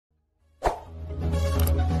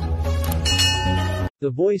The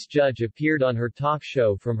voice judge appeared on her talk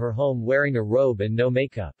show from her home wearing a robe and no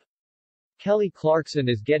makeup. Kelly Clarkson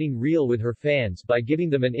is getting real with her fans by giving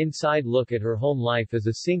them an inside look at her home life as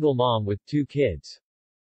a single mom with 2 kids.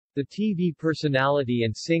 The TV personality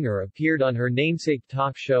and singer appeared on her namesake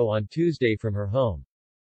talk show on Tuesday from her home.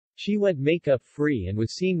 She went makeup-free and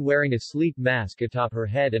was seen wearing a sleep mask atop her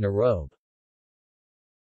head and a robe.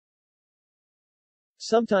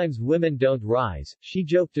 Sometimes women don't rise, she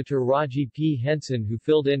joked to Taraji P. Henson, who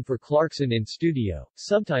filled in for Clarkson in studio.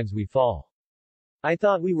 Sometimes we fall. I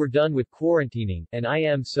thought we were done with quarantining, and I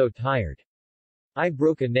am so tired. I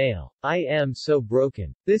broke a nail. I am so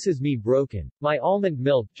broken. This is me broken. My almond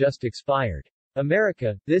milk just expired.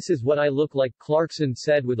 America, this is what I look like, Clarkson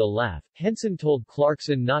said with a laugh. Henson told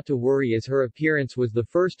Clarkson not to worry as her appearance was the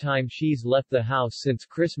first time she's left the house since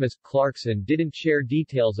Christmas. Clarkson didn't share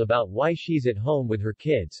details about why she's at home with her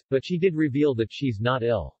kids, but she did reveal that she's not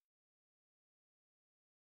ill.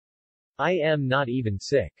 I am not even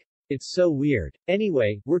sick. It's so weird.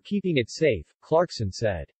 Anyway, we're keeping it safe, Clarkson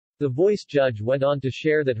said. The voice judge went on to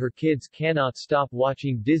share that her kids cannot stop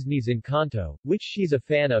watching Disney's Encanto, which she's a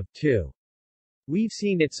fan of, too. We've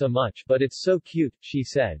seen it so much, but it's so cute, she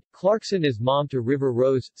said. Clarkson is mom to River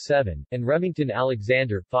Rose, 7, and Remington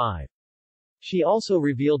Alexander, 5. She also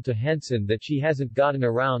revealed to Henson that she hasn't gotten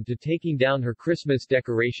around to taking down her Christmas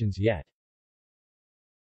decorations yet.